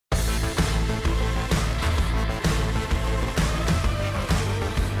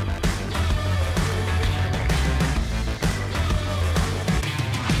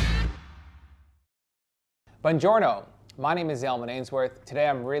Buongiorno, my name is Elman Ainsworth. Today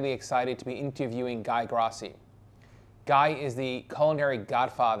I'm really excited to be interviewing Guy Grossi. Guy is the culinary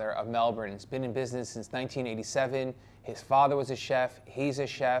godfather of Melbourne. He's been in business since 1987. His father was a chef, he's a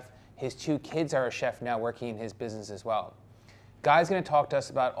chef. His two kids are a chef now working in his business as well. Guy's going to talk to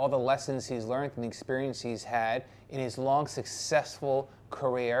us about all the lessons he's learned and the experience he's had in his long, successful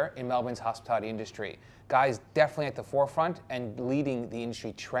career in Melbourne's hospitality industry. Guy's definitely at the forefront and leading the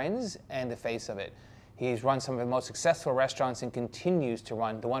industry trends and the face of it. He's run some of the most successful restaurants and continues to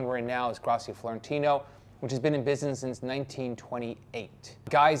run. The one we're in now is Grossi Florentino, which has been in business since 1928.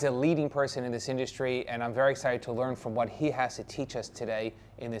 Guy's a leading person in this industry, and I'm very excited to learn from what he has to teach us today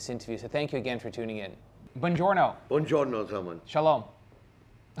in this interview. So thank you again for tuning in. Buongiorno. Buongiorno, Salman. Shalom.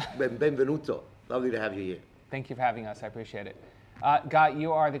 Benvenuto. Lovely to have you here. Thank you for having us. I appreciate it. Guy,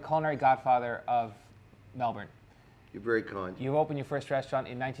 you are the culinary godfather of Melbourne. You're very kind. You opened your first restaurant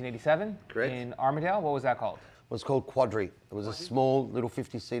in 1987. Correct. In Armadale. What was that called? It was called Quadri. It was a small little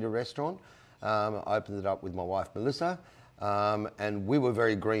 50-seater restaurant. I opened it up with my wife, Melissa, and we were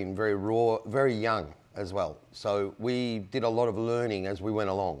very green, very raw, very young as well. So we did a lot of learning as we went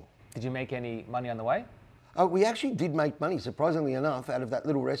along. Did you make any money on the way? We actually did make money, surprisingly enough, out of that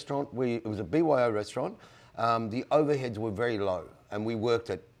little restaurant. It was a BYO restaurant. The overheads were very low, and we worked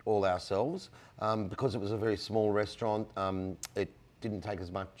it all ourselves. Because it was a very small restaurant, it didn't take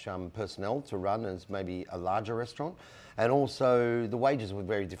as much personnel to run as maybe a larger restaurant. And also the wages were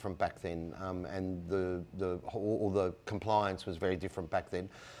very different back then, and all the compliance was very different back then.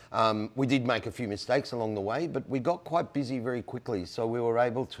 We did make a few mistakes along the way, but we got quite busy very quickly. So we were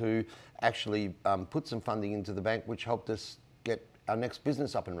able to actually put some funding into the bank, which helped us get our next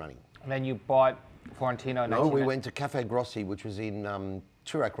business up and running. And then you bought Florentino. No, we went to Cafe Grossi, which was in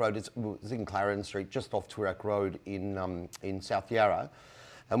Toorak Road. It was in Clarendon Street, just off Toorak Road in South Yarra.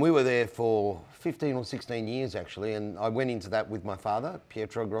 And we were there for 15 or 16 years, actually. And I went into that with my father,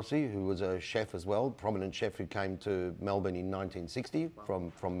 Pietro Grossi, who was a chef as well, prominent chef who came to Melbourne in 1960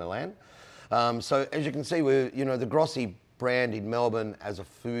 from Milan. So as you can see, the Grossi brand in Melbourne as a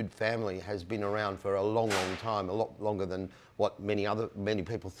food family has been around for a long, long time, a lot longer than what many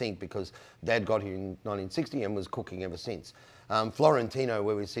people think, because Dad got here in 1960 and was cooking ever since. Florentino,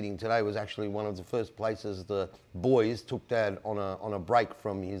 where we're sitting today, was actually one of the first places the boys took Dad on a break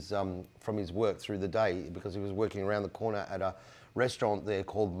from his work through the day, because he was working around the corner at a restaurant there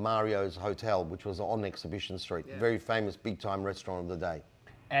called Mario's Hotel, which was on Exhibition Street. Yeah. Very famous big time restaurant of the day.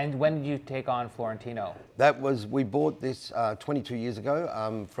 And when did you take on Florentino? We bought this 22 years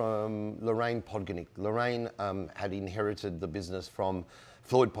ago from Lorraine Podgenick. Lorraine had inherited the business from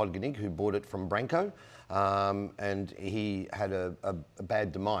Floyd Podgenick, who bought it from Branco, and he had a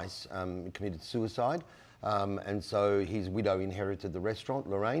bad demise, committed suicide, and so his widow inherited the restaurant,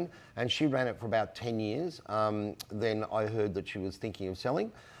 Lorraine, and she ran it for about 10 years. Then I heard that she was thinking of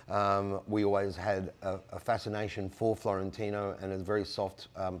selling. We always had a fascination for Florentino, and a very soft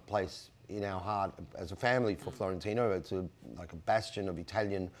place in our heart as a family for Florentino. It's like a bastion of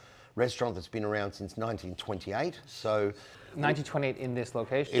Italian restaurant that's been around since 1928. So 1928 in this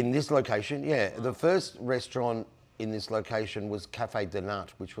location? In this location, yeah. The first restaurant in this location was Cafe de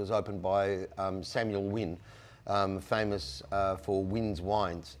Nat, which was opened by Samuel Wynn, famous for Wynn's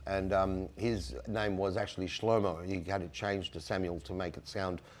wines. And his name was actually Shlomo. He had it changed to Samuel to make it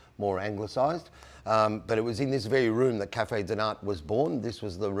sound more anglicised. But it was in this very room that Cafe de Nat was born. This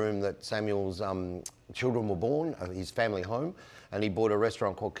was the room that Samuel's children were born, his family home. And he bought a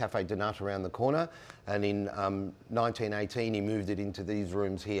restaurant called Cafe de Nat around the corner. And in 1918, he moved it into these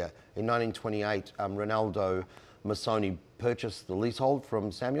rooms here. In 1928, Ronaldo Massoni purchased the leasehold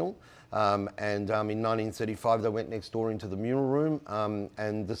from Samuel. In 1935, they went next door into the mural room,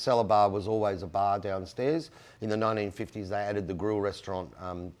 and the cellar bar was always a bar downstairs. In the 1950s, they added the grill restaurant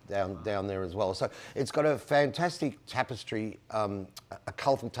down there as well. So it's got a fantastic tapestry, a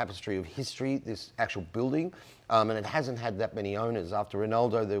colourful tapestry of history, this actual building, and it hasn't had that many owners. After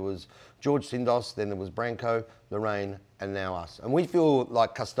Ronaldo, there was George Sindos, then there was Branco, Lorraine, and now us. And we feel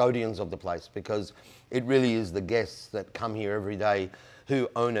like custodians of the place, because it really is the guests that come here every day who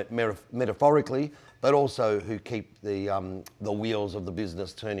own it metaphorically, but also who keep the wheels of the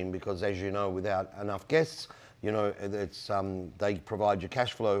business turning, because as you know, without enough guests, they provide you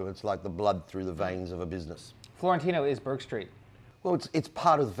cash flow. It's like the blood through the veins of a business. Florentino is Burke Street. Well, it's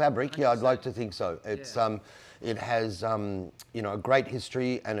part of the fabric. Yeah, I'd like to think so. It's it has you know, a great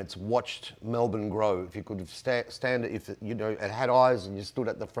history, and it's watched Melbourne grow. If you could stand, if you know, it had eyes and you stood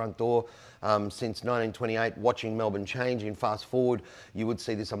at the front door since 1928, watching Melbourne change. In fast forward, you would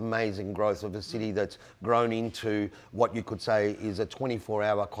see this amazing growth of a city that's grown into what you could say is a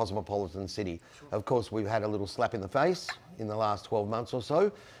 24-hour cosmopolitan city. Sure. Of course, we've had a little slap in the face in the last 12 months or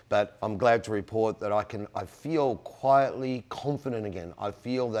so, but I'm glad to report that I feel quietly confident again. I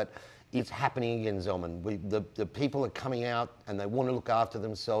feel that it's happening again, Zelman. The people are coming out and they want to look after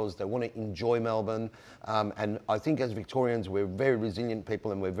themselves. They want to enjoy Melbourne. And I think as Victorians, we're very resilient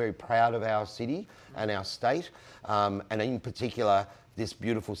people, and we're very proud of our city and our state. And in particular, this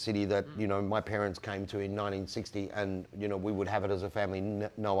beautiful city that, you know, my parents came to in 1960, and, you know, we would have it as a family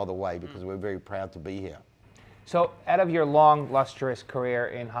no other way, because we're very proud to be here. So out of your long, lustrous career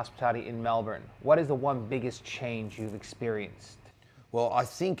in hospitality in Melbourne, what is the one biggest change you've experienced? Well, I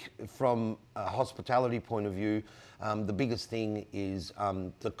think from a hospitality point of view, the biggest thing is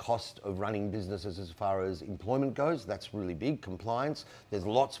the cost of running businesses as far as employment goes. That's really big. Compliance. There's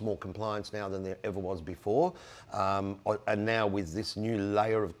lots more compliance now than there ever was before. And now with this new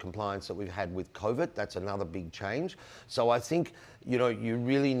layer of compliance that we've had with COVID, that's another big change. So I think, you know, you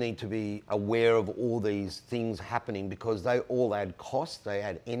really need to be aware of all these things happening, because they all add cost, they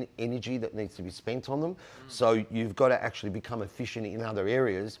add energy that needs to be spent on them. So you've got to actually become efficient in other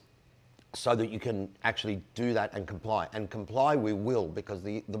areas so that you can actually do that and comply. And comply we will, because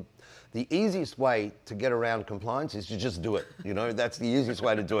the easiest way to get around compliance is to just do it. You know, that's the easiest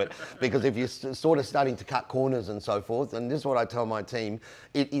way to do it. Because if you're sort of starting to cut corners and so forth, and this is what I tell my team,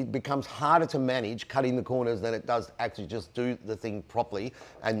 it becomes harder to manage cutting the corners than it does actually just do the thing properly,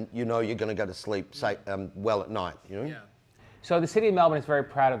 and you know you're going to go to sleep well at night, you know? Yeah. So the City of Melbourne is very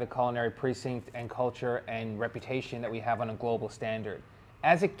proud of the culinary precinct and culture and reputation that we have on a global standard.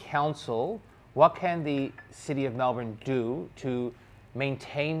 As a council, what can the City of Melbourne do to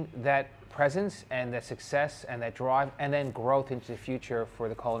maintain that presence and that success and that drive, and then growth into the future for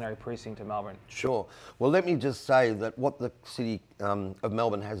the culinary precinct of Melbourne? Sure. Well, let me just say that what the City of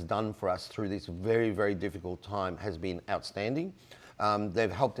Melbourne has done for us through this very, very difficult time has been outstanding.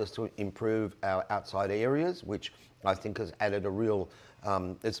 They've helped us to improve our outside areas, which I think has added a real,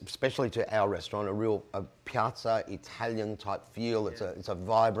 especially to our restaurant, a real piazza Italian type feel. It's a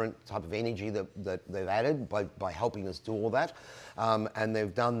vibrant type of energy that they've added by helping us do all that, and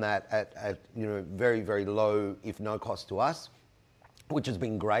they've done that at you know, very, very low, if no cost to us, which has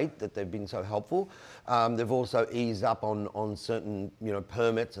been great that they've been so helpful. They've also eased up on certain, you know,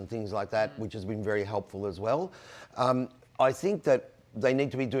 permits and things like that, which has been very helpful as well. I think that they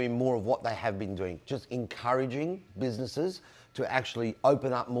need to be doing more of what they have been doing, just encouraging businesses to actually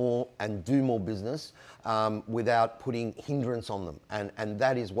open up more and do more business without putting hindrance on them. And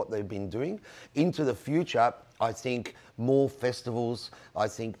that is what they've been doing. Into the future, I think more festivals, I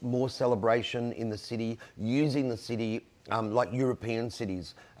think more celebration in the city, using the city like European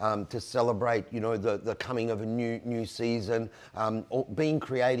cities to celebrate, you know, the coming of a new season, or being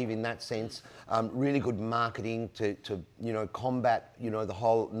creative in that sense. Really good marketing to you know, combat, you know, the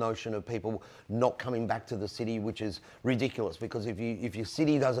whole notion of people not coming back to the city, which is ridiculous, because if your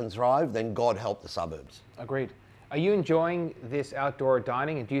city doesn't thrive, then God help the suburbs. Agreed. Are you enjoying this outdoor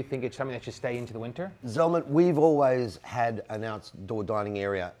dining, and do you think it's something that should stay into the winter? Zelman, we've always had an outdoor dining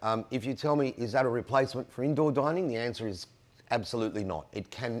area. If you tell me, is that a replacement for indoor dining? The answer is absolutely not.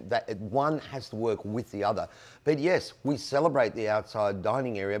 One has to work with the other. But yes, we celebrate the outside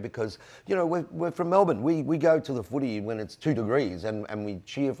dining area because, you know, we're from Melbourne. We go to the footy when it's 2 degrees and we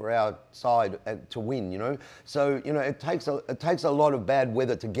cheer for our side to win, you know. So, you know, it takes a lot of bad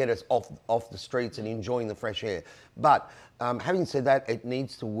weather to get us off the streets and enjoying the fresh air. But having said that, it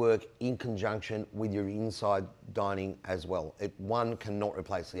needs to work in conjunction with your inside dining as well. One cannot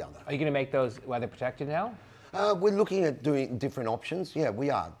replace the other. Are you going to make those weather protected now? We're looking at doing different options. Yeah, we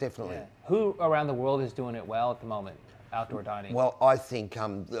are, definitely. Yeah. Who around the world is doing it well at the moment, outdoor dining? Well, I think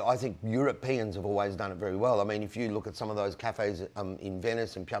Europeans have always done it very well. I mean, if you look at some of those cafes in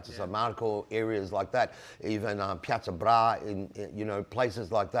Venice and Piazza San Marco, areas like that, even Piazza Bra, in you know,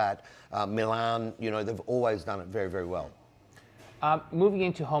 places like that, Milan, you know, they've always done it very, very well. Moving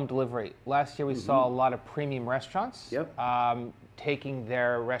into home delivery, last year we saw a lot of premium restaurants taking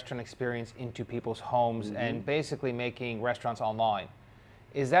their restaurant experience into people's homes and basically making restaurants online.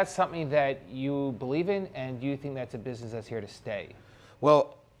 Is that something that you believe in, and do you think that's a business that's here to stay?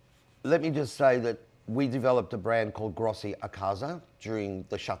 Well, let me just say that we developed a brand called Grossi a Casa during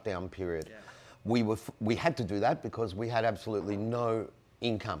the shutdown period. Yeah. We had to do that because we had absolutely no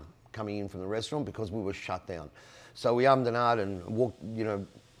income coming in from the restaurant because we were shut down. So we ummed and ahed and walked,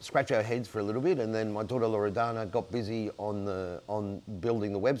 scratch our heads for a little bit, and then my daughter Loredana got busy on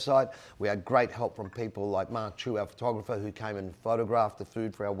building the website. We had great help from people like Mark Chu, our photographer, who came and photographed the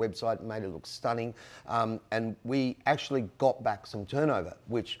food for our website and made it look stunning. And we actually got back some turnover,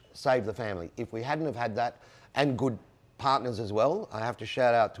 which saved the family. If we hadn't have had that, and good partners as well, I have to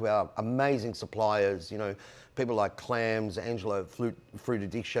shout out to our amazing suppliers, people like Clams, Angelo Fruit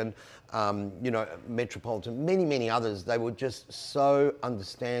Addiction, Metropolitan, many others. They were just so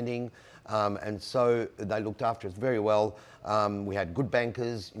understanding, and so they looked after us very well. We had good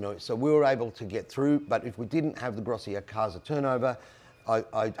bankers, so we were able to get through. But if we didn't have the Grossi a Casa turnover,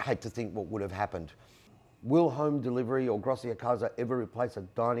 I hate to think what would have happened. Will home delivery or Grossi a Casa ever replace a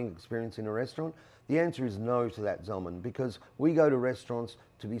dining experience in a restaurant? The answer is no to that, Zelman, because we go to restaurants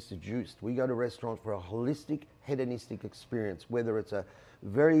to be seduced. We go to restaurants for a holistic, hedonistic experience. Whether it's a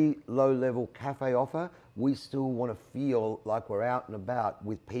very low-level cafe offer, we still want to feel like we're out and about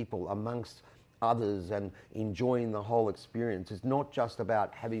with people amongst others and enjoying the whole experience. It's not just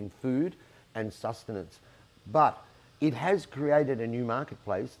about having food and sustenance. But it has created a new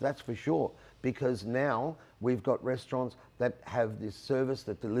marketplace, that's for sure, because now we've got restaurants that have this service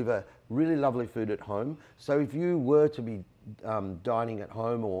that deliver really lovely food at home. So if you were to be dining at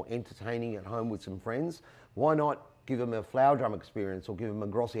home or entertaining at home with some friends, why not give them a flower drum experience, or give them a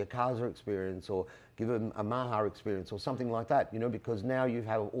Grossi a Casa experience, or give them a Maha experience or something like that, because now you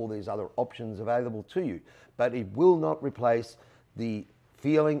have all these other options available to you. But it will not replace the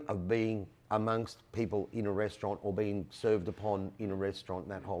feeling of being amongst people in a restaurant or being served upon in a restaurant,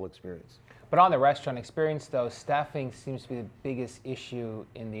 that whole experience. But on the restaurant experience, though, staffing seems to be the biggest issue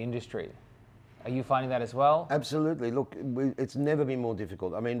in the industry. Are you finding that as well? Absolutely. Look, it's never been more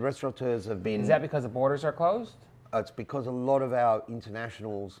difficult. I mean, restaurateurs have been... Is that because the borders are closed? It's because a lot of our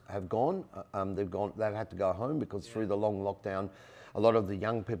internationals have gone. They've had to go home because through the long lockdown, a lot of the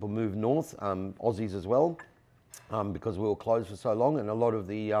young people moved north, Aussies as well, because we were closed for so long, and a lot of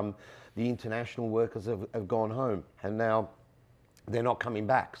the international workers have gone home, and now they're not coming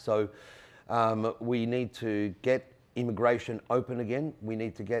back. So we need to get immigration open again. We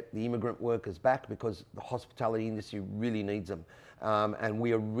need to get the immigrant workers back because the hospitality industry really needs them. And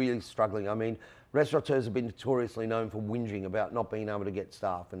we are really struggling. I mean, restaurateurs have been notoriously known for whinging about not being able to get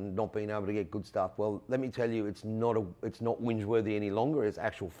staff and not being able to get good staff. Well, let me tell you, it's not whinge-worthy any longer. It's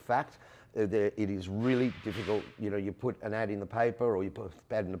actual fact. It is really difficult. You put an ad in the paper, or you put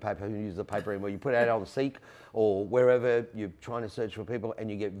an ad in the paper, who uses the paper anymore? You put an ad on Seek or wherever you're trying to search for people,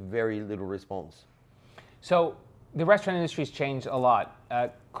 and you get very little response. So the restaurant industry's changed a lot.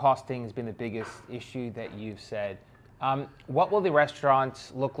 Costing has been the biggest issue that you've said. What will the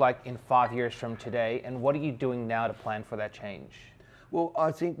restaurants look like in 5 years from today, and what are you doing now to plan for that change? Well,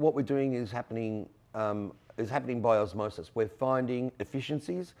 I think what we're doing is happening by osmosis. We're finding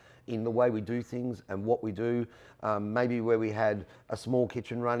efficiencies in the way we do things and what we do. Maybe where we had a small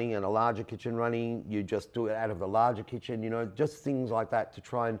kitchen running and a larger kitchen running, you just do it out of the larger kitchen, just things like that to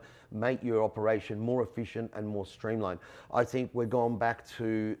try and make your operation more efficient and more streamlined. I think we're gone back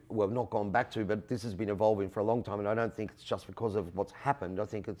to, well, not gone back to, but this has been evolving for a long time, and I don't think it's just because of what's happened. I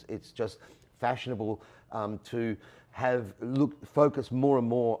think it's just fashionable to focus more and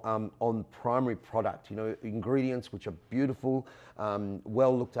more on primary product, ingredients which are beautiful,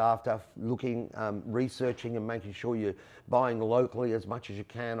 well looked after, researching and making sure you're buying locally as much as you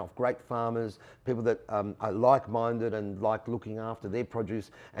can off great farmers, people that are like-minded and like looking after their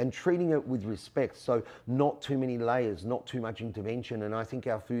produce, and treating it with respect. So not too many layers, not too much intervention, and I think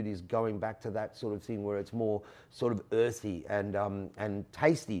our food is going back to that sort of thing where it's more sort of earthy and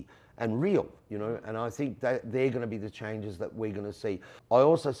tasty and real, and I think that they're going to be the changes that we're going to see. I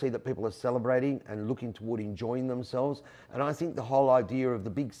also see that people are celebrating and looking toward enjoying themselves, and I think the whole idea of the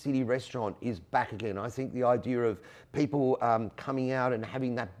big city restaurant is back again. I think the idea of people coming out and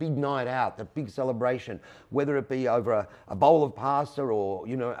having that big night out, that big celebration, whether it be over a bowl of pasta or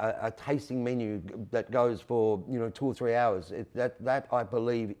a tasting menu that goes for 2 or 3 hours, that I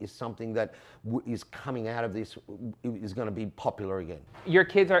believe is something that is coming out of this, is going to be popular again. Your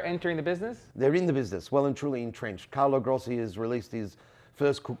kids are entering the business? They're in the business, well and truly entrenched. Carlo Grossi has released his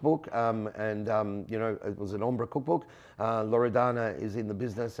first cookbook, it was an ombre cookbook. Loredana is in the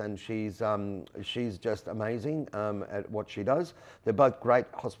business, and she's just amazing at what she does. They're both great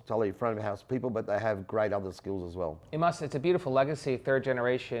hospitality front of house people, but they have great other skills as well. It's a beautiful legacy, third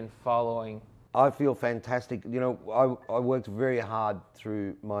generation following. I feel fantastic. I worked very hard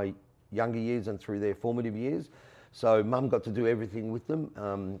through my younger years and through their formative years. So Mum got to do everything with them,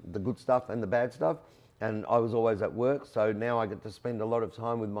 the good stuff and the bad stuff. and I was always at work. So now I get to spend a lot of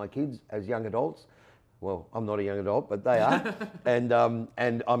time with my kids as young adults. Well, I'm not a young adult, but they are, and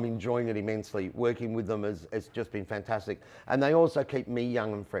I'm enjoying it immensely. Working with them it's just been fantastic, and they also keep me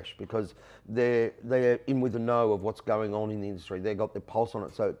young and fresh because they're in with the know of what's going on in the industry. They've got their pulse on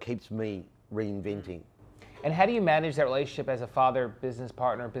it, so it keeps me reinventing. And how do you manage that relationship as a father, business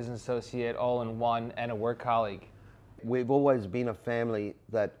partner, business associate, all in one, and a work colleague? We've always been a family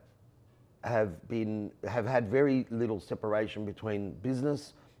that have had very little separation between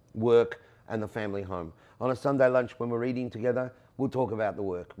business, work, and the family home. On a Sunday lunch when we're eating together, we'll talk about the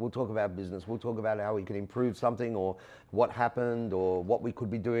work, we'll talk about business, we'll talk about how we can improve something or what happened or what we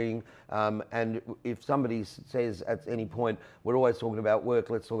could be doing. And if somebody says at any point, we're always talking about work,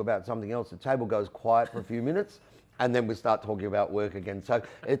 let's talk about something else, the table goes quiet for a few minutes and then we start talking about work again. So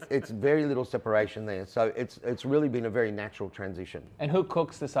it's very little separation there. So it's really been a very natural transition. And who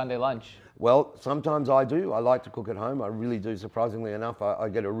cooks the Sunday lunch? Well, sometimes I do. I like to cook at home. I really do, surprisingly enough. I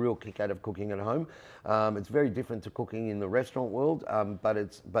get a real kick out of cooking at home. It's very different to cooking in the restaurant world, but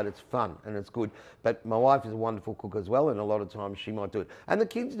it's fun and it's good. But my wife is a wonderful cook as well, and a lot of times she might do it. And the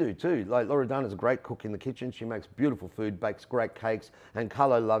kids do too. Like Loredana's a great cook in the kitchen. She makes beautiful food, bakes great cakes, and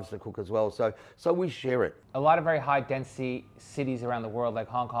Carlo loves to cook as well. So we share it. A lot of very high density cities around the world, like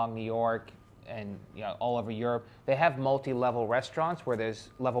Hong Kong, New York, and all over Europe, they have multi-level restaurants where there's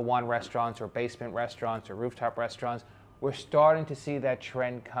level 1 restaurants or basement restaurants or rooftop restaurants. We're starting to see that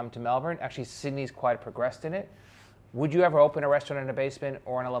trend come to Melbourne. Actually, Sydney's quite progressed in it. Would you ever open a restaurant in a basement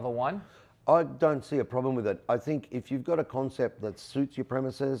or in a level 1? I don't see a problem with it. I think if you've got a concept that suits your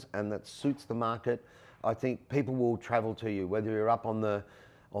premises and that suits the market, I think people will travel to you, whether you're up on the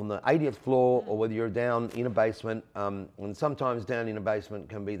 80th floor or whether you're down in a basement, and sometimes down in a basement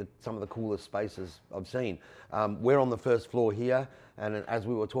can be some of the coolest spaces I've seen. We're on the first floor here, and as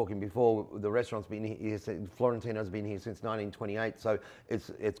we were talking before, the restaurant's been here, Florentino's been here since 1928, so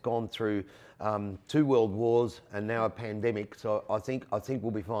it's gone through 2 world wars and now a pandemic, so I think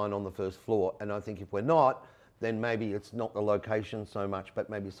we'll be fine on the first floor, and I think if we're not, then maybe it's not the location so much, but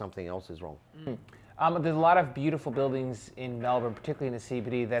maybe something else is wrong. There's a lot of beautiful buildings in Melbourne, particularly in the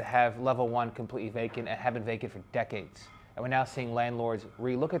CBD, that have level 1 completely vacant and have been vacant for decades. And we're now seeing landlords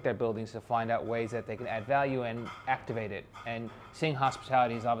relook at their buildings to find out ways that they can add value and activate it. And seeing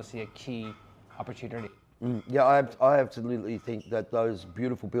hospitality is obviously a key opportunity. Yeah, I absolutely think that those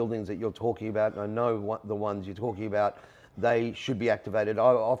beautiful buildings that you're talking about, and I know the ones you're talking about, they should be activated. I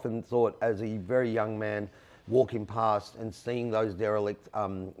often thought as a very young man, walking past and seeing those derelict,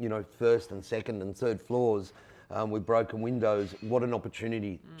 first and second and third floors with broken windows, what an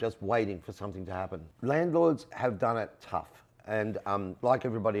opportunity, just waiting for something to happen. Landlords have done it tough, and like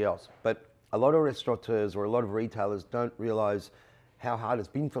everybody else, but a lot of restaurateurs or a lot of retailers don't realise how hard it's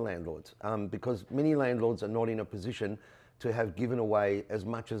been for landlords, because many landlords are not in a position to have given away as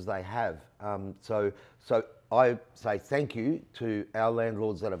much as they have. So I say thank you to our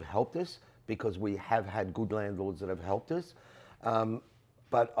landlords that have helped us, because we have had good landlords that have helped us.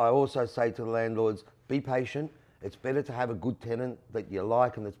 But I also say to the landlords, be patient. It's better to have a good tenant that you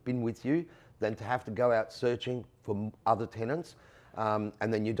like and that's been with you than to have to go out searching for other tenants and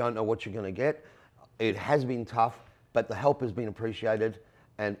then you don't know what you're going to get. It has been tough, but the help has been appreciated.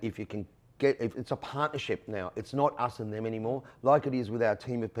 And if you can if it's a partnership now, it's not us and them anymore, like it is with our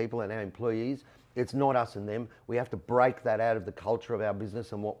team of people and our employees. It's not us and them. We have to break that out of the culture of our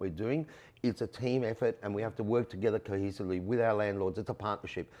business and what we're doing. It's a team effort and we have to work together cohesively with our landlords. It's a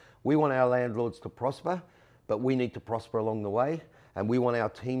partnership. We want our landlords to prosper, but we need to prosper along the way. And we want our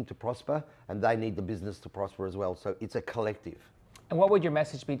team to prosper and they need the business to prosper as well. So it's a collective. And what would your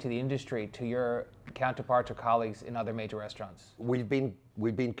message be to the industry, to your counterparts or colleagues in other major restaurants? We've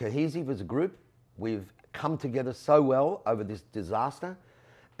been cohesive as a group. We've come together so well over this disaster,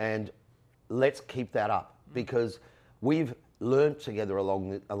 and let's keep that up because we've learned together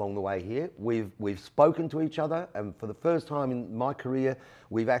along the way here. We've spoken to each other, and for the first time in my career,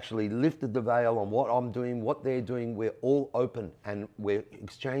 we've actually lifted the veil on what I'm doing, what they're doing. We're all open and we're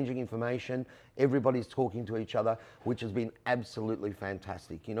exchanging information. Everybody's talking to each other, which has been absolutely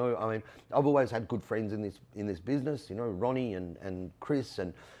fantastic. You know, I mean, I've always had good friends in this business. You know, Ronnie and Chris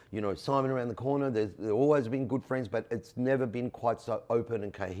and Simon around the corner. They've always been good friends, but it's never been quite so open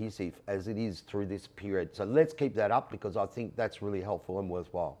and cohesive as it is through this period. So let's keep that up because I think that's really helpful and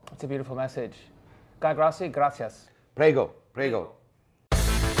worthwhile. It's a beautiful message. Guy Grossi, gracias. Prego, prego.